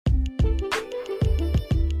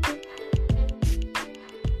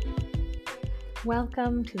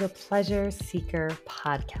Welcome to the Pleasure Seeker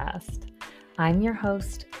podcast. I'm your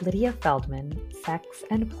host, Lydia Feldman, sex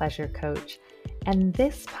and pleasure coach, and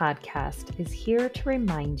this podcast is here to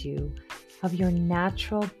remind you of your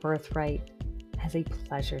natural birthright as a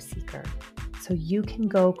pleasure seeker so you can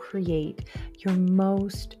go create your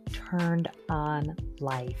most turned on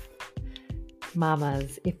life.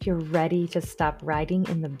 Mamas, if you're ready to stop riding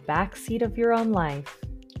in the backseat of your own life,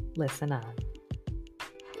 listen on.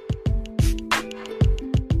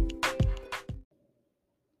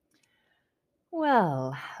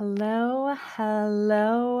 Well, hello,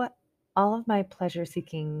 all of my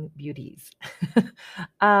pleasure-seeking beauties.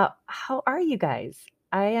 How are you guys?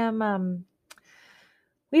 I am,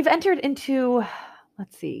 we've entered into,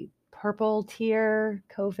 purple tier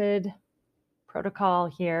COVID protocol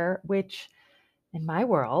here, which in my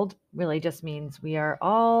world really just means we are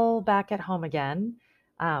all back at home again.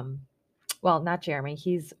 Well, not Jeremy.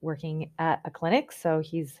 He's working at a clinic, so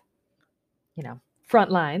he's, front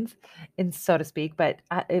lines, and so to speak. But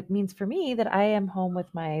it means for me that I am home with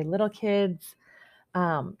my little kids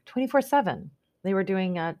 24/7. They were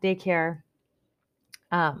doing daycare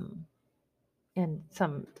and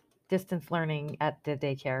some distance learning at the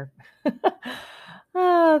daycare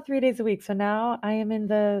 3 days a week. So now I am in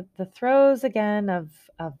the throes again of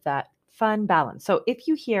that fun balance. So if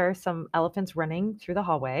you hear some elephants running through the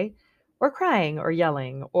hallway or crying or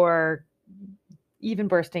yelling or even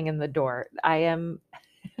bursting in the door, I am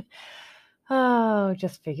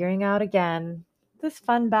just figuring out again this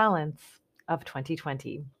fun balance of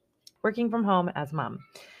 2020, working from home as mom.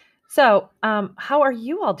 So, how are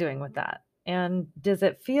you all doing with that? And does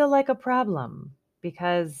it feel like a problem?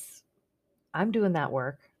 Because I'm doing that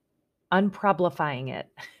work, unproblifying it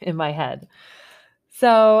in my head.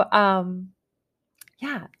 So,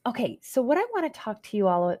 yeah. Okay. So, what I want to talk to you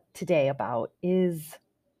all today about is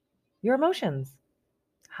your emotions,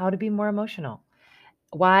 how to be more emotional,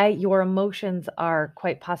 why your emotions are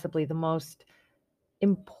quite possibly the most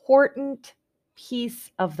important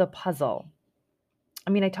piece of the puzzle. I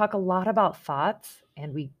mean, I talk a lot about thoughts,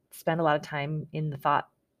 and we spend a lot of time in the thought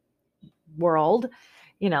world,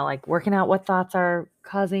 like working out what thoughts are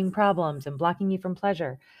causing problems and blocking you from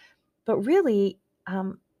pleasure. But really,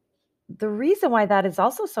 the reason why that is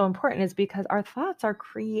also so important is because our thoughts are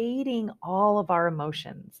creating all of our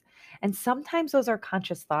emotions. And sometimes those are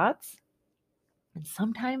conscious thoughts, and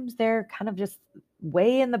sometimes they're kind of just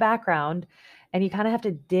way in the background, and you kind of have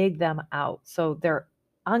to dig them out. So they're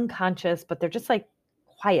unconscious, but they're just like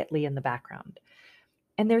quietly in the background.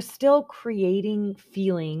 And they're still creating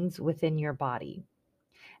feelings within your body.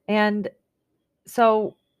 And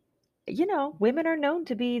so, women are known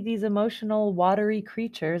to be these emotional, watery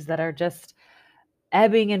creatures that are just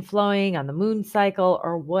ebbing and flowing on the moon cycle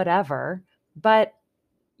or whatever. But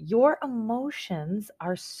your emotions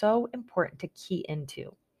are so important to key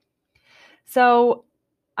into. So,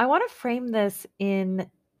 I want to frame this in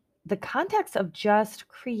the context of just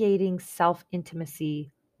creating self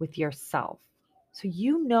intimacy with yourself. So,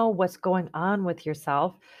 you know what's going on with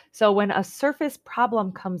yourself. So, when a surface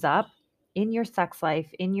problem comes up in your sex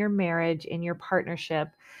life, in your marriage, in your partnership,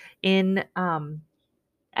 in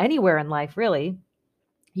anywhere in life, really,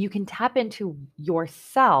 you can tap into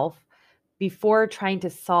yourself before trying to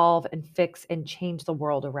solve and fix and change the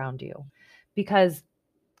world around you. Because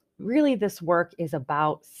really, this work is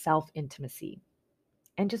about self intimacy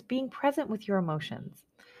and just being present with your emotions.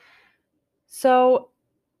 So,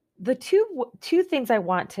 the two things I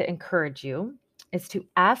want to encourage you is to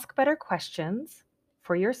ask better questions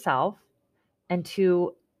for yourself and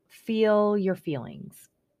to feel your feelings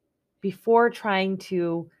before trying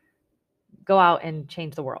to go out and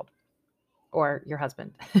change the world or your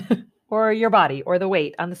husband or your body or the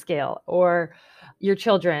weight on the scale or your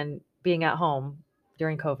children being at home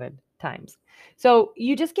during COVID times. So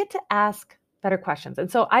you just get to ask better questions. And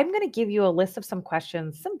so I'm going to give you a list of some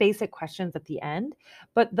questions, some basic questions at the end.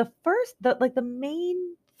 But the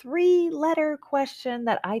main 3-letter question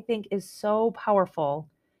that I think is so powerful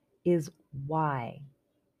is why.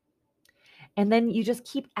 And then you just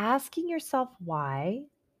keep asking yourself why.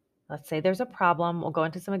 Let's say there's a problem. We'll go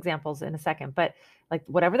into some examples in a second, but like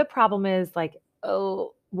whatever the problem is, like,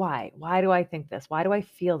 oh, why? Why do I think this? Why do I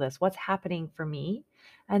feel this? What's happening for me?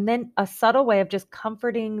 And then a subtle way of just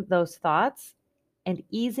comforting those thoughts and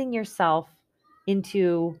easing yourself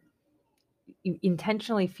into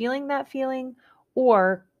intentionally feeling that feeling,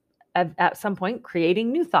 or at some point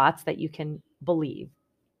creating new thoughts that you can believe.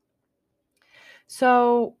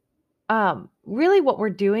 So, really what we're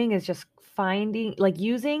doing is just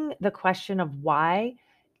using the question of why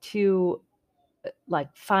to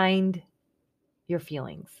find your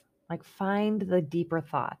feelings. Like find the deeper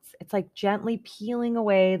thoughts. It's like gently peeling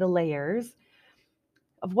away the layers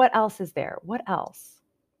of what else is there. What else?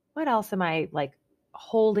 What else am I like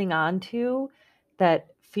holding on to that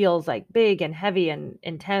feels like big and heavy and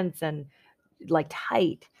intense and like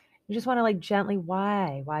tight? You just want to like gently,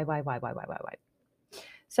 why?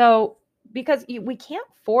 So, because we can't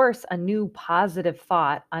force a new positive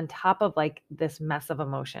thought on top of like this mess of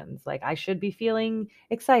emotions. Like, I should be feeling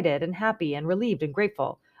excited and happy and relieved and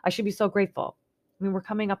grateful. I should be so grateful. I mean, we're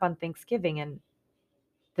coming up on Thanksgiving, and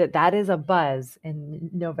that is a buzz in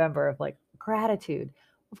November of like gratitude.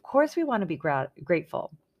 Of course, we want to be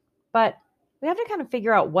grateful, but we have to kind of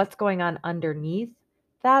figure out what's going on underneath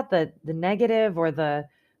that, the negative or the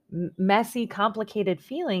messy, complicated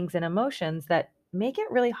feelings and emotions that make it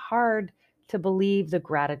really hard to believe the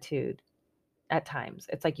gratitude at times.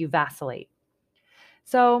 It's like you vacillate.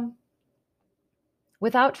 So,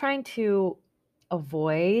 without trying to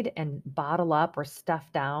avoid and bottle up or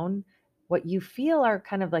stuff down what you feel are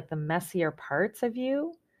kind of like the messier parts of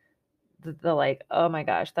you, the like, oh my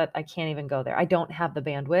gosh, that I can't even go there. I don't have the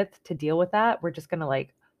bandwidth to deal with that. We're just going to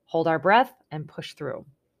like hold our breath and push through.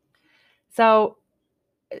 So,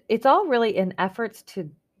 it's all really in efforts to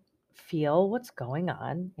feel what's going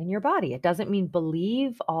on in your body. It doesn't mean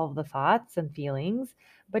believe all of the thoughts and feelings,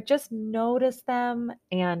 but just notice them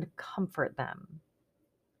and comfort them.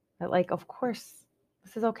 That, like, of course,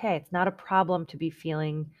 this is okay. It's not a problem to be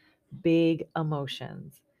feeling big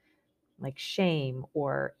emotions like shame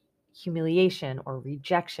or humiliation or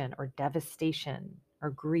rejection or devastation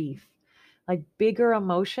or grief, like bigger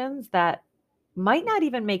emotions that might not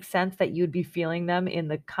even make sense that you'd be feeling them in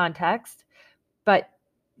the context, but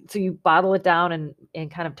so you bottle it down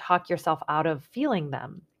and kind of talk yourself out of feeling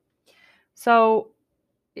them. So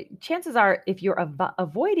chances are, if you're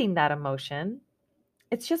avoiding that emotion,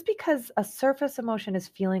 it's just because a surface emotion is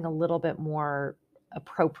feeling a little bit more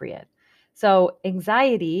appropriate. So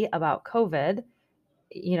anxiety about COVID,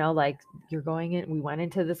 like you're going in, we went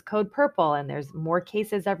into this code purple and there's more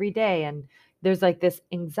cases every day. And there's like this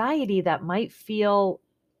anxiety that might feel,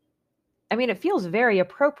 I mean, it feels very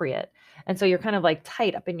appropriate. And so you're kind of like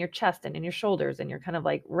tight up in your chest and in your shoulders, and you're kind of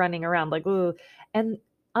like running around like, ooh. And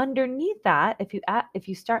underneath that, if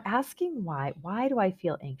you start asking why do I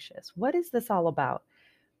feel anxious? What is this all about?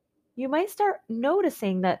 You might start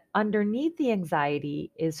noticing that underneath the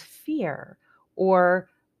anxiety is fear or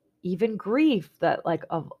even grief, that like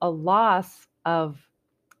of a loss of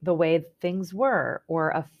the way things were,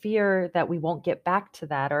 or a fear that we won't get back to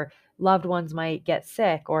that, or loved ones might get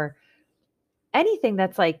sick, or anything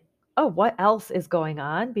that's like, oh, what else is going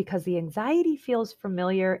on? Because the anxiety feels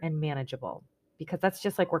familiar and manageable, because that's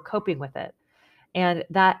just like we're coping with it. And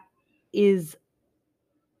that is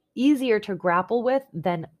easier to grapple with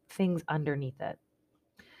than things underneath it.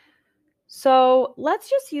 So let's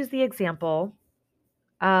just use the example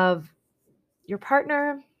of your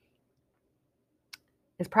partner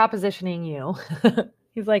is propositioning you.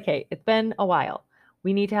 He's like, hey, it's been a while.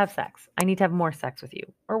 We need to have sex. I need to have more sex with you,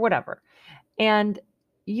 or whatever. And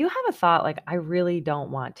you have a thought like, I really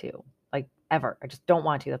don't want to, like ever. I just don't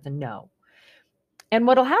want to. That's a no. And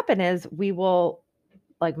what'll happen is we will,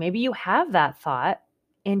 like, maybe you have that thought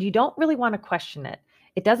and you don't really want to question it.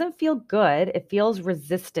 It doesn't feel good. It feels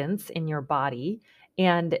resistance in your body.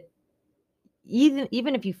 And even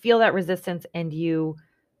if you feel that resistance and you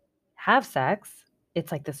have sex,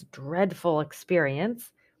 it's like this dreadful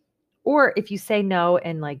experience. Or if you say no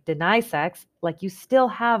and like deny sex, like you still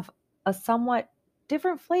have a somewhat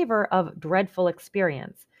different flavor of dreadful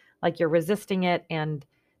experience. Like you're resisting it and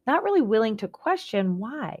not really willing to question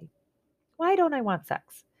why. Why don't I want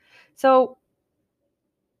sex? So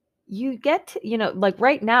you get to, like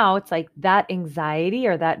right now, it's like that anxiety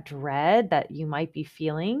or that dread that you might be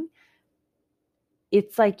feeling.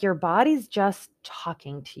 It's like your body's just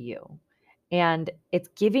talking to you, and it's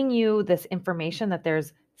giving you this information that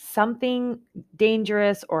there's something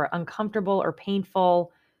dangerous or uncomfortable or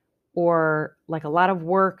painful or like a lot of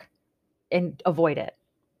work, and avoid it.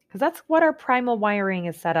 Because that's what our primal wiring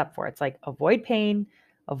is set up for. It's like avoid pain,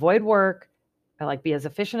 avoid work, and like be as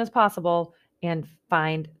efficient as possible and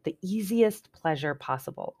find the easiest pleasure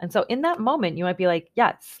possible. And so in that moment, you might be like,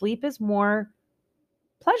 yeah, sleep is more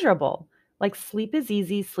pleasurable. Like sleep is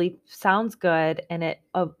easy, sleep sounds good, and it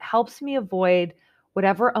helps me avoid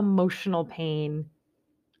whatever emotional pain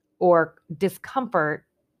or discomfort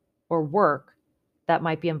or work that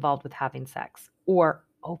might be involved with having sex or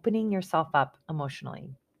opening yourself up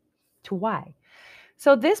emotionally to why.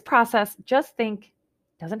 So this process, just think,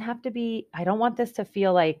 doesn't have to be, I don't want this to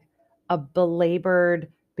feel like a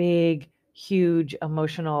belabored, big, huge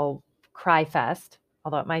emotional cry fest.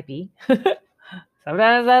 although it might be.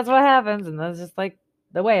 Sometimes that's what happens, and that's just like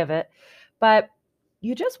the way of it. But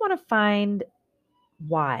you just want to find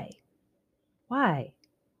why. Why?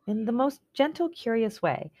 In the most gentle, curious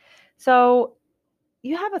way. So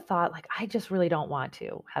you have a thought like, I just really don't want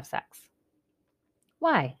to have sex.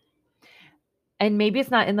 Why? And maybe it's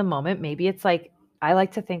not in the moment. Maybe it's like, I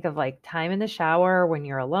like to think of like time in the shower when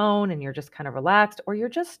you're alone and you're just kind of relaxed, or you're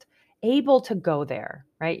just able to go there,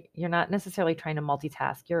 right? You're not necessarily trying to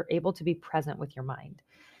multitask. You're able to be present with your mind.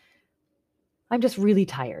 I'm just really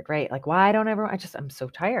tired, right? Like, why don't ever, I'm so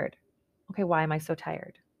tired. Okay, why am I so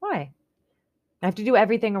tired? Why? I have to do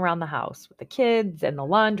everything around the house with the kids and the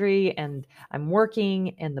laundry, and I'm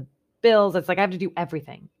working and the bills. It's like I have to do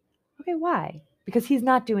everything. Okay, why? Because he's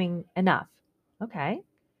not doing enough. Okay.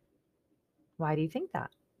 Why do you think that?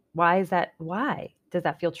 Why is that? Why does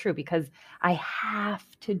that feel true? Because I have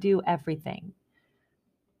to do everything.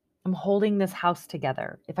 I'm holding this house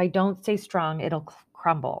together. If I don't stay strong, it'll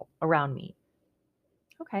crumble around me.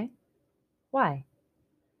 Okay. Why?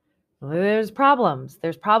 Well, there's problems,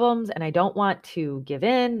 and I don't want to give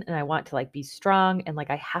in, and I want to like be strong, and like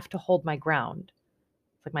I have to hold my ground.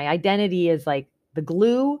 It's like my identity is like the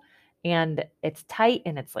glue, and it's tight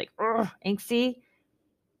and it's like angsty.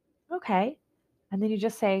 Okay. And then you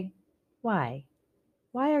just say, why?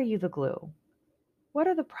 Why are you the glue? What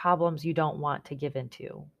are the problems you don't want to give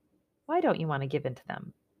into? Why don't you want to give into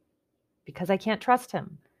them? Because I can't trust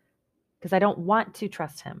him. Because I don't want to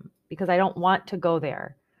trust him. Because I don't want to go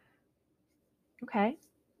there. Okay.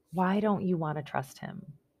 Why don't you want to trust him?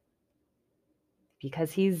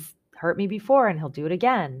 Because he's hurt me before and he'll do it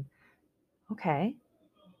again. Okay.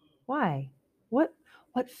 Why? What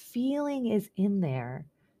what feeling is in there?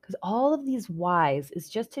 Because all of these whys is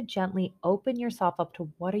just to gently open yourself up to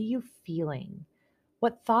what are you feeling?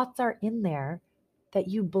 What thoughts are in there that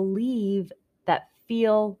you believe that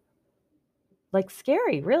feel like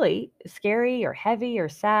scary, really scary or heavy or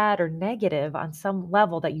sad or negative on some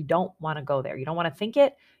level that you don't want to go there. You don't want to think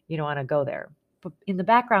it, you don't want to go there. But in the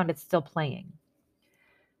background, it's still playing.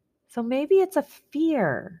 So maybe it's a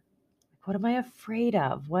fear. What am I afraid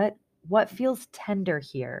of? What feels tender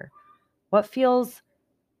here? What feels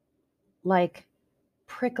like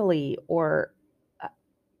prickly or uh,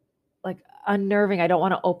 like unnerving? I don't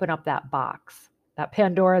want to open up that box, that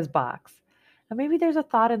Pandora's box. And maybe there's a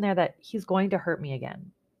thought in there that he's going to hurt me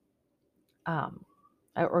again, um,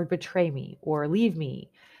 or betray me, or leave me.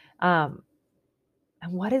 Um,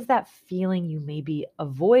 and what is that feeling you may be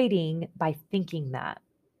avoiding by thinking that?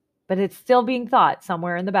 But it's still being thought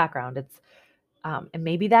somewhere in the background. And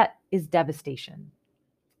maybe that is devastation.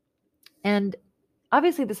 And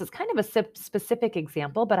obviously, this is kind of a specific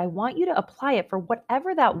example, but I want you to apply it for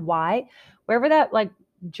whatever that why, wherever that like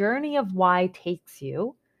journey of why takes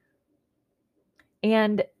you.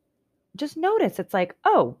 And just notice it's like,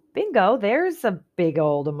 oh, bingo, there's a big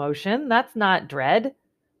old emotion. That's not dread.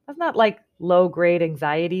 That's not like low grade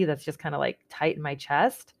anxiety that's just kind of like tight in my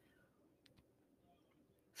chest.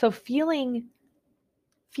 So feeling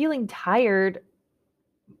tired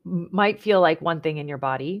might feel like one thing in your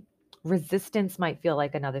body. Resistance might feel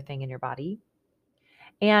like another thing in your body.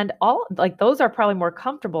 And all like those are probably more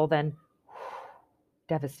comfortable than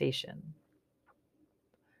devastation.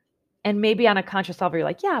 And maybe on a conscious level, you're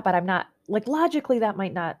like, yeah, but I'm not like logically that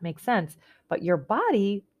might not make sense. But your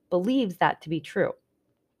body believes that to be true.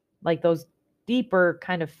 Like those deeper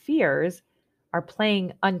kind of fears are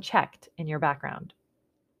playing unchecked in your background,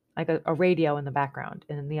 like a radio in the background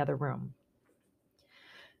and in the other room.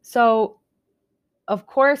 So, of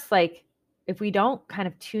course, like if we don't kind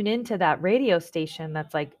of tune into that radio station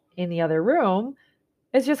that's like in the other room,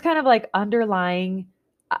 it's just kind of like underlying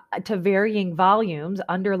to varying volumes,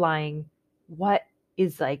 underlying what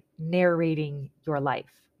is like narrating your life,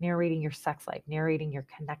 narrating your sex life, narrating your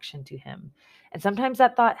connection to him. And sometimes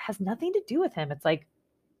that thought has nothing to do with him. It's like,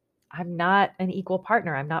 I'm not an equal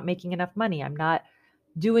partner. I'm not making enough money. I'm not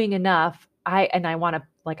doing enough. I want to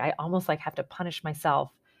like, I almost like have to punish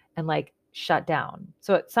myself and like shut down.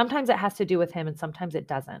 So sometimes it has to do with him and sometimes it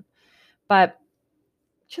doesn't. But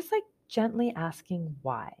just like gently asking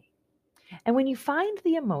why. And when you find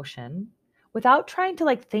the emotion, without trying to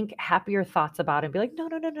like think happier thoughts about it and be like, no,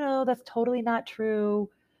 no, no, no, that's totally not true.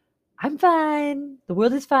 I'm fine. The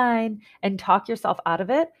world is fine. And talk yourself out of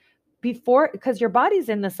it before, because your body's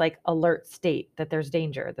in this like alert state that there's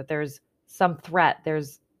danger, that there's some threat,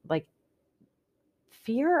 there's like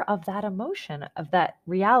fear of that emotion, of that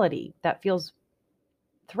reality that feels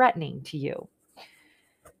threatening to you.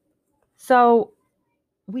 So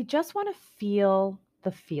we just want to feel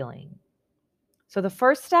the feeling. So the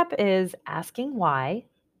first step is asking why.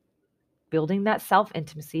 building that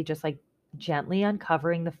self-intimacy, just like gently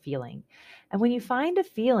uncovering the feeling. And when you find a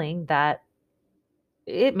feeling that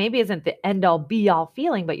it maybe isn't the end all be all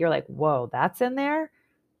feeling, but you're like, whoa, that's in there.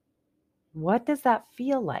 What does that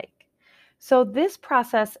feel like? So, this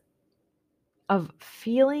process of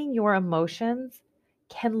feeling your emotions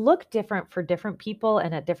can look different for different people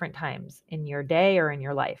and at different times in your day or in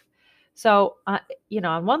your life. So,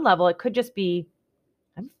 on one level, it could just be,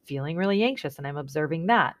 I'm feeling really anxious and I'm observing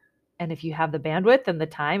that. And if you have the bandwidth and the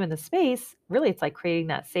time and the space, really, it's like creating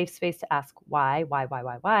that safe space to ask why.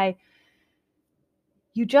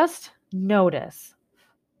 You just notice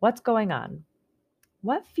what's going on.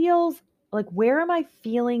 What feels like, where am I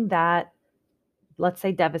feeling that, let's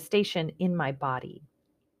say, devastation in my body?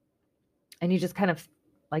 And you just kind of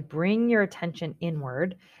like bring your attention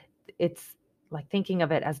inward. It's like thinking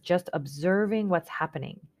of it as just observing what's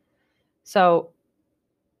happening. So,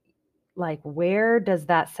 like, where does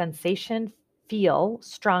that sensation feel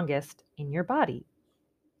strongest in your body?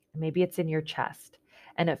 Maybe it's in your chest.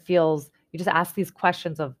 And it feels, you just ask these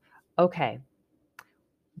questions of, okay,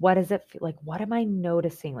 what does it feel like? What am I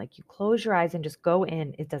noticing? Like, you close your eyes and just go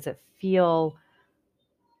in. Does it feel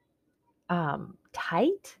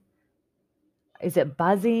tight? Is it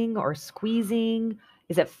buzzing or squeezing?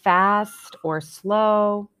 Is it fast or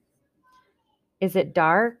slow? Is it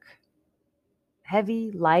dark,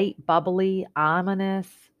 heavy, light, bubbly, ominous,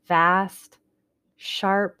 fast,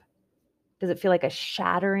 sharp? Does it feel like a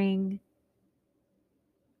shattering,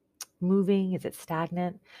 moving? Is it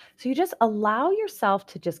stagnant? So you just allow yourself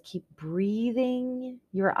to just keep breathing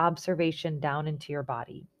your observation down into your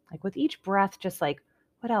body. Like with each breath, just like,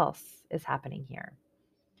 what else is happening here?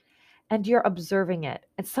 And you're observing it.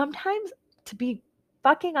 And sometimes, to be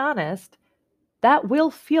fucking honest, that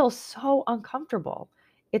will feel so uncomfortable.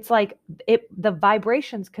 It's like the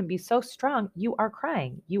vibrations can be so strong. You are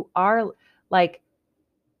crying. You are like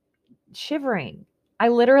shivering. I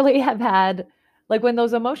literally have had, like, when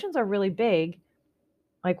those emotions are really big,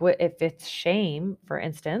 like if it's shame, for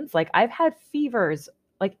instance, like I've had fevers,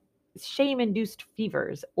 like shame induced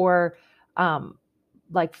fevers, or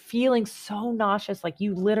like feeling so nauseous, like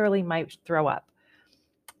you literally might throw up.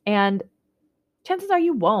 And chances are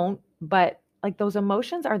you won't, but like those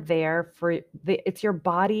emotions are there for it's your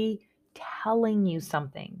body telling you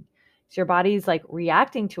something. It's your body's like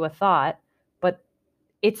reacting to a thought, but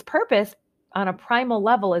its purpose on a primal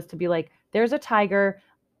level is to be like, there's a tiger,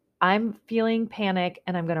 I'm feeling panic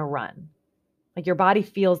and I'm going to run. Like your body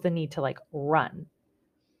feels the need to like run.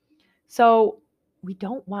 So we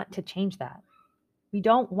don't want to change that. We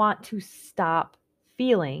don't want to stop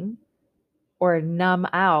feeling or numb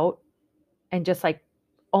out and just like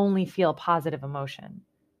only feel positive emotion.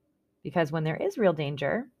 Because when there is real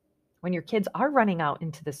danger, when your kids are running out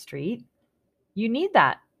into the street, you need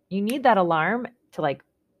that. You need that alarm to like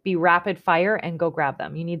be rapid fire and go grab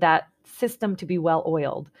them. You need that system to be well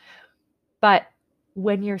oiled. But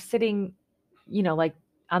when you're sitting, like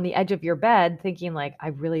on the edge of your bed thinking like, I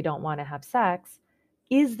really don't want to have sex,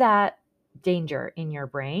 is that danger in your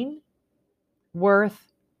brain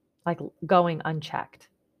worth like going unchecked?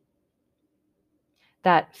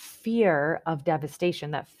 That fear of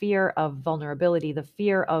devastation, that fear of vulnerability, the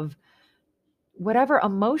fear of whatever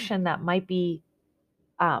emotion that might be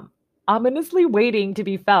ominously waiting to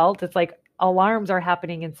be felt. It's like alarms are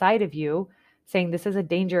happening inside of you saying this is a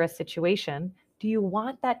dangerous situation. Do you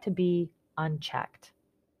want that to be unchecked?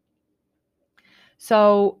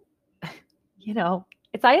 So,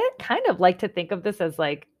 I kind of like to think of this as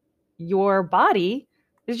like your body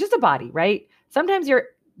is just a body, right? Sometimes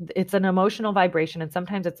it's an emotional vibration and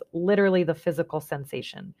sometimes it's literally the physical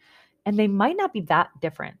sensation. And they might not be that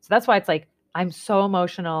different. So that's why it's like, I'm so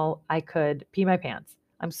emotional, I could pee my pants.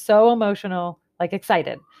 I'm so emotional, like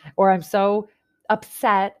excited, or I'm so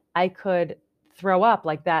upset, I could throw up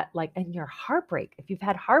like that. Like, and your heartbreak, if you've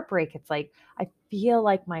had heartbreak, it's like, I feel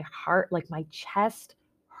like my heart, like my chest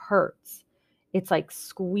hurts. It's like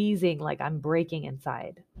squeezing, like I'm breaking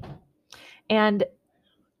inside. And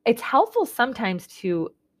it's helpful sometimes to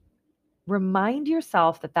remind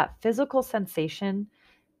yourself that that physical sensation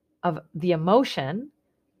of the emotion,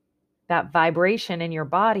 that vibration in your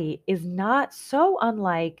body, is not so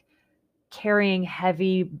unlike carrying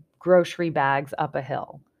heavy grocery bags up a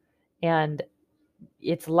hill. And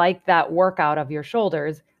it's like that workout of your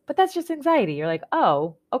shoulders, but that's just anxiety. You're like,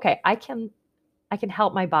 oh, okay, I can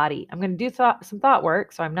help my body. I'm going to do some thought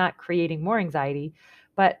work so I'm not creating more anxiety,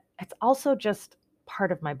 but it's also just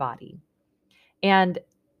part of my body. And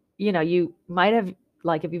you might have,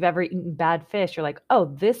 like, if you've ever eaten bad fish, you're like,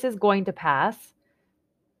 oh, this is going to pass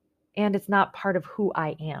and it's not part of who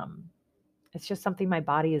I am. It's just something my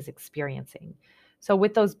body is experiencing. So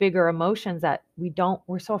with those bigger emotions that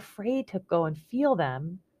we're so afraid to go and feel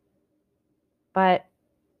them, but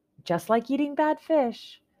just like eating bad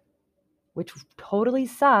fish, which totally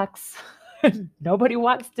sucks, nobody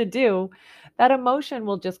wants to do, that emotion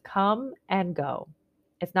will just come and go.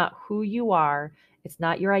 It's not who you are. It's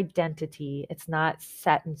not your identity. It's not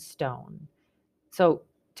set in stone. So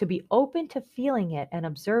to be open to feeling it and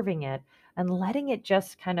observing it and letting it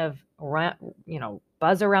just kind of,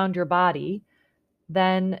 buzz around your body,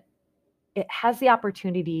 then it has the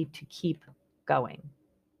opportunity to keep going.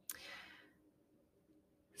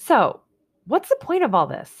 So, what's the point of all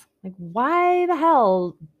this? Like, why the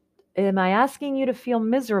hell am I asking you to feel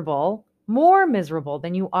miserable, more miserable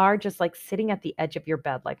than you are just like sitting at the edge of your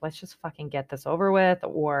bed? Like, let's just fucking get this over with,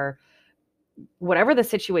 or whatever the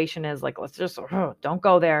situation is, like, let's just don't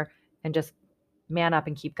go there and just man up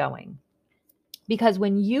and keep going. Because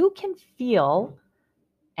when you can feel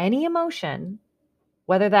any emotion,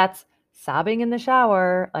 whether that's sobbing in the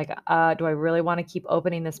shower, like, do I really want to keep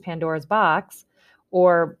opening this Pandora's box?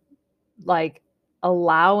 Or like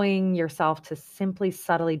allowing yourself to simply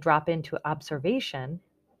subtly drop into observation,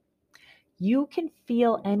 you can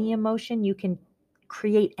feel any emotion, you can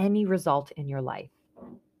create any result in your life.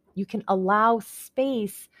 You can allow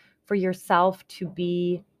space for yourself to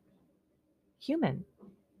be human.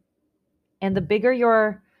 And the bigger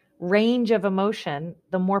your range of emotion,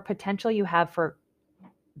 the more potential you have for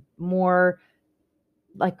more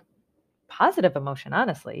like positive emotion,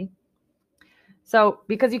 honestly. So,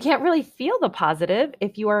 because you can't really feel the positive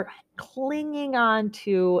if you are clinging on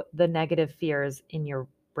to the negative fears in your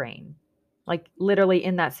brain. Like, literally,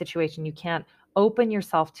 in that situation, you can't open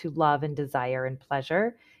yourself to love and desire and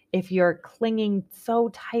pleasure if you're clinging so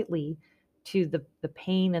tightly to the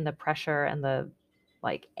pain and the pressure and the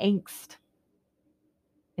like angst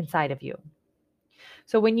inside of you.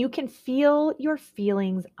 So, when you can feel your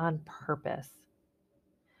feelings on purpose,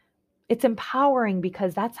 it's empowering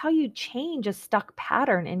because that's how you change a stuck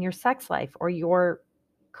pattern in your sex life or your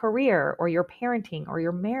career or your parenting or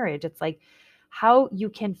your marriage. It's like how you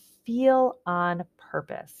can feel on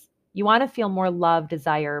purpose. You want to feel more love,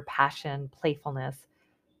 desire, passion, playfulness,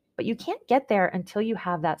 but you can't get there until you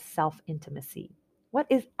have that self intimacy. What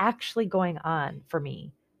is actually going on for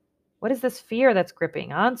me? What is this fear that's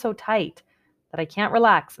gripping on so tight that I can't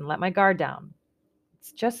relax and let my guard down?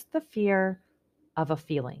 It's just the fear of a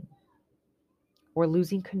feeling, or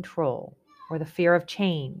losing control, or the fear of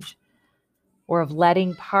change, or of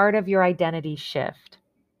letting part of your identity shift,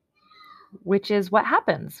 which is what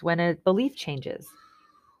happens when a belief changes.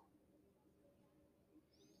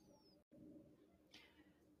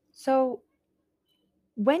 So,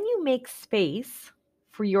 when you make space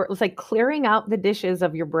for it's like clearing out the dishes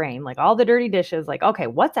of your brain, like all the dirty dishes, like, okay,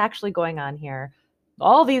 what's actually going on here?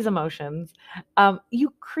 All these emotions,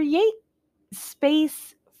 you create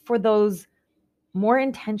space for those more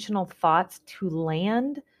intentional thoughts to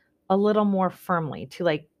land a little more firmly, to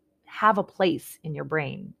like have a place in your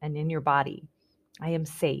brain and in your body. I am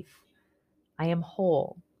safe. I am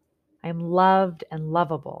whole. I am loved and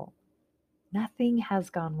lovable. Nothing has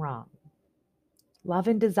gone wrong. Love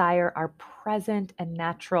and desire are present and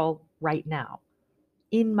natural right now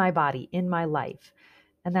in my body, in my life.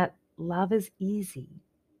 And that love is easy.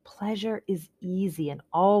 Pleasure is easy and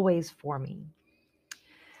always for me.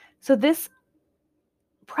 So, this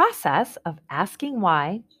process of asking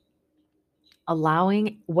why,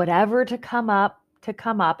 allowing whatever to come up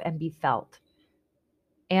and be felt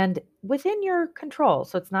and within your control.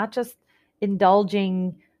 So it's not just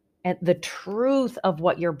indulging at the truth of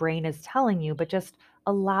what your brain is telling you, but just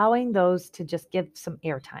allowing those to just give some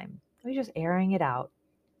airtime. We're just airing it out,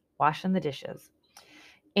 washing the dishes.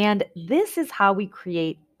 And this is how we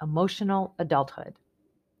create emotional adulthood,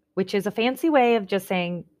 which is a fancy way of just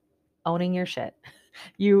saying owning your shit.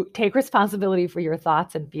 You take responsibility for your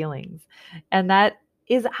thoughts and feelings. And that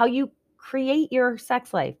is how you create your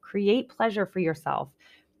sex life, create pleasure for yourself.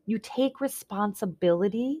 You take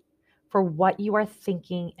responsibility for what you are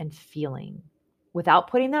thinking and feeling without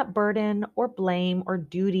putting that burden or blame or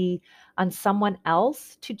duty on someone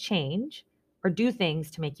else to change or do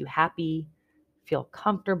things to make you happy, feel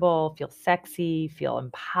comfortable, feel sexy, feel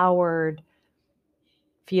empowered,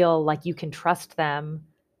 feel like you can trust them.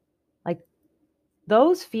 Like,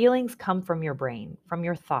 those feelings come from your brain, from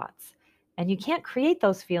your thoughts. And you can't create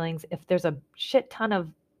those feelings if there's a shit ton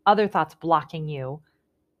of other thoughts blocking you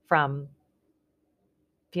from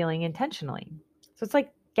feeling intentionally. So it's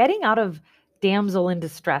like getting out of damsel in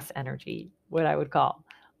distress energy, what I would call.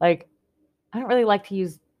 Like, I don't really like to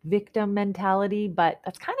use victim mentality, but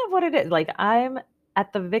that's kind of what it is. Like, I'm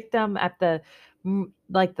at the victim, at the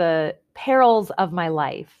like the perils of my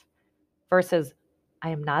life versus I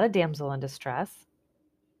am not a damsel in distress.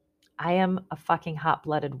 I am a fucking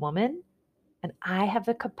hot-blooded woman and I have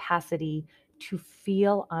the capacity to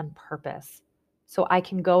feel on purpose. So I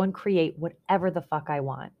can go and create whatever the fuck I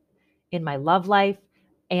want in my love life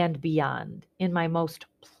and beyond, in my most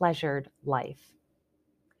pleasured life.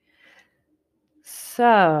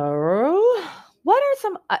 So, what are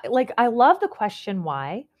some, I love the question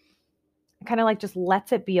why. Kind of like just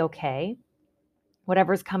lets it be okay.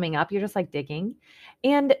 Whatever's coming up, you're just like digging.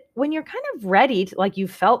 And when you're kind of ready to, like, you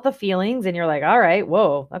felt the feelings and you're like, all right,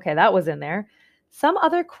 whoa, okay, that was in there. Some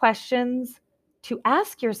other questions to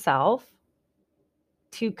ask yourself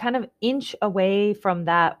to kind of inch away from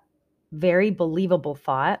that very believable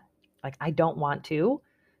thought, like, I don't want to.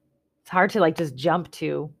 It's hard to like just jump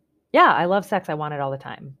to, yeah, I love sex. I want it all the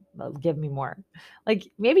time. Give me more.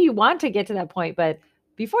 Like maybe you want to get to that point, but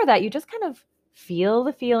before that, you just kind of feel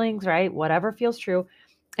the feelings, right? Whatever feels true.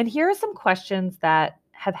 And here are some questions that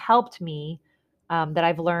have helped me that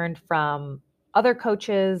I've learned from other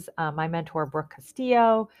coaches, my mentor, Brooke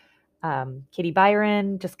Castillo, Katie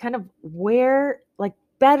Byron, just kind of where like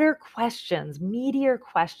better questions, meatier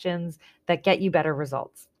questions that get you better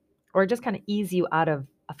results or just kind of ease you out of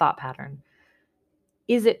a thought pattern.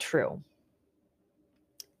 Is it true?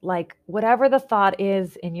 Like whatever the thought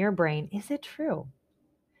is in your brain, is it true?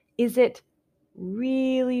 Is it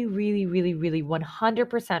really, really, really, really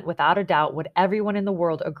 100% without a doubt would everyone in the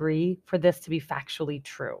world agree for this to be factually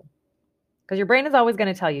true? Because your brain is always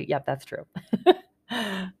going to tell you, yep, that's true.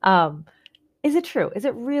 Is it true? Is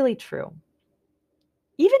it really true?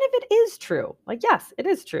 Even if it is true, like, yes, it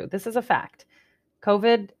is true. This is a fact.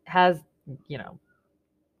 COVID has,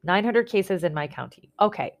 900 cases in my county.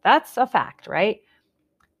 Okay, that's a fact, right?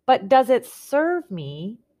 But does it serve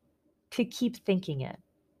me to keep thinking it?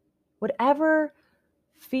 Whatever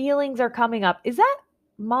feelings are coming up, is that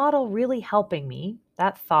model really helping me?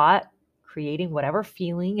 That thought, creating whatever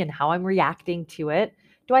feeling and how I'm reacting to it.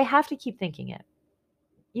 Do I have to keep thinking it?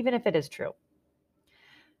 Even if it is true.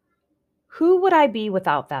 Who would I be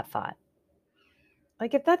without that thought?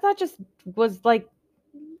 Like if that thought just was like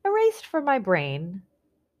erased from my brain,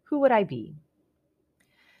 who would I be?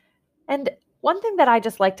 And one thing that I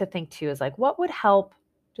just like to think too is like, what would help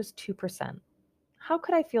just 2%? How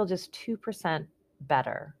could I feel just 2%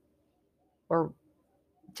 better? Or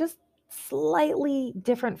just slightly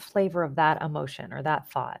different flavor of that emotion or that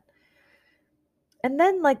thought. And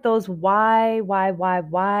then like those why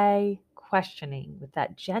questioning with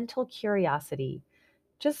that gentle curiosity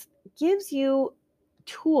just gives you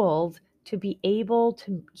tools to be able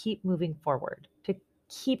to keep moving forward, to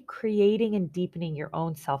keep creating and deepening your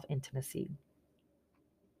own self-intimacy.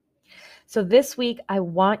 So this week, I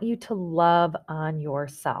want you to love on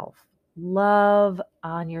yourself. Love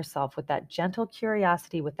on yourself with that gentle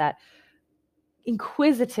curiosity, with that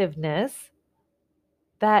inquisitiveness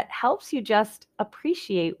that helps you just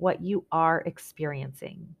appreciate what you are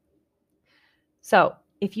experiencing. So,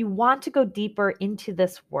 if you want to go deeper into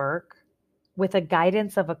this work with a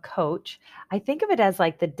guidance of a coach, I think of it as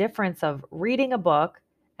like the difference of reading a book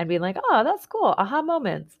and being like, oh, that's cool, aha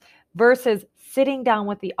moments, versus sitting down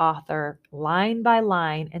with the author line by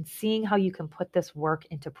line and seeing how you can put this work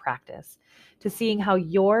into practice, to seeing how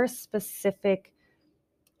your specific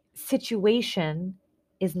situation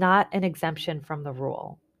is not an exemption from the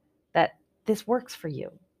rule, that this works for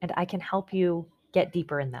you and I can help you get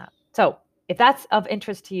deeper in that. So if that's of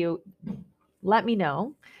interest to you, let me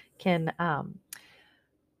know. Can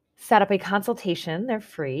set up a consultation. They're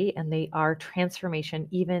free and they are transformation,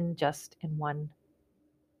 even just in one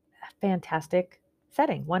fantastic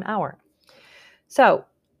setting, 1 hour. So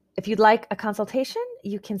if you'd like a consultation,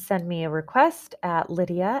 you can send me a request at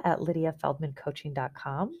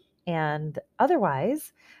lydiafeldmancoaching.com. And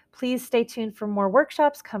otherwise, please stay tuned for more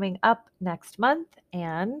workshops coming up next month.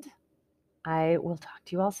 And I will talk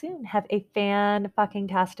to you all soon. Have a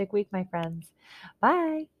fan-fucking-tastic week, my friends.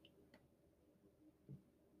 Bye.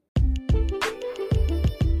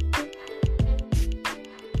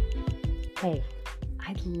 Hey,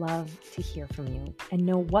 I'd love to hear from you and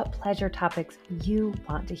know what pleasure topics you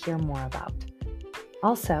want to hear more about.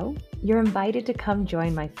 Also, you're invited to come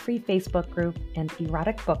join my free Facebook group and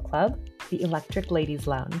erotic book club, the Electric Ladies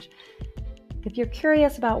Lounge. If you're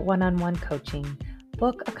curious about one-on-one coaching,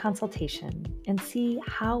 book a consultation and see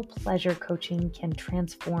how pleasure coaching can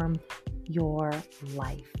transform your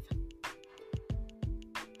life.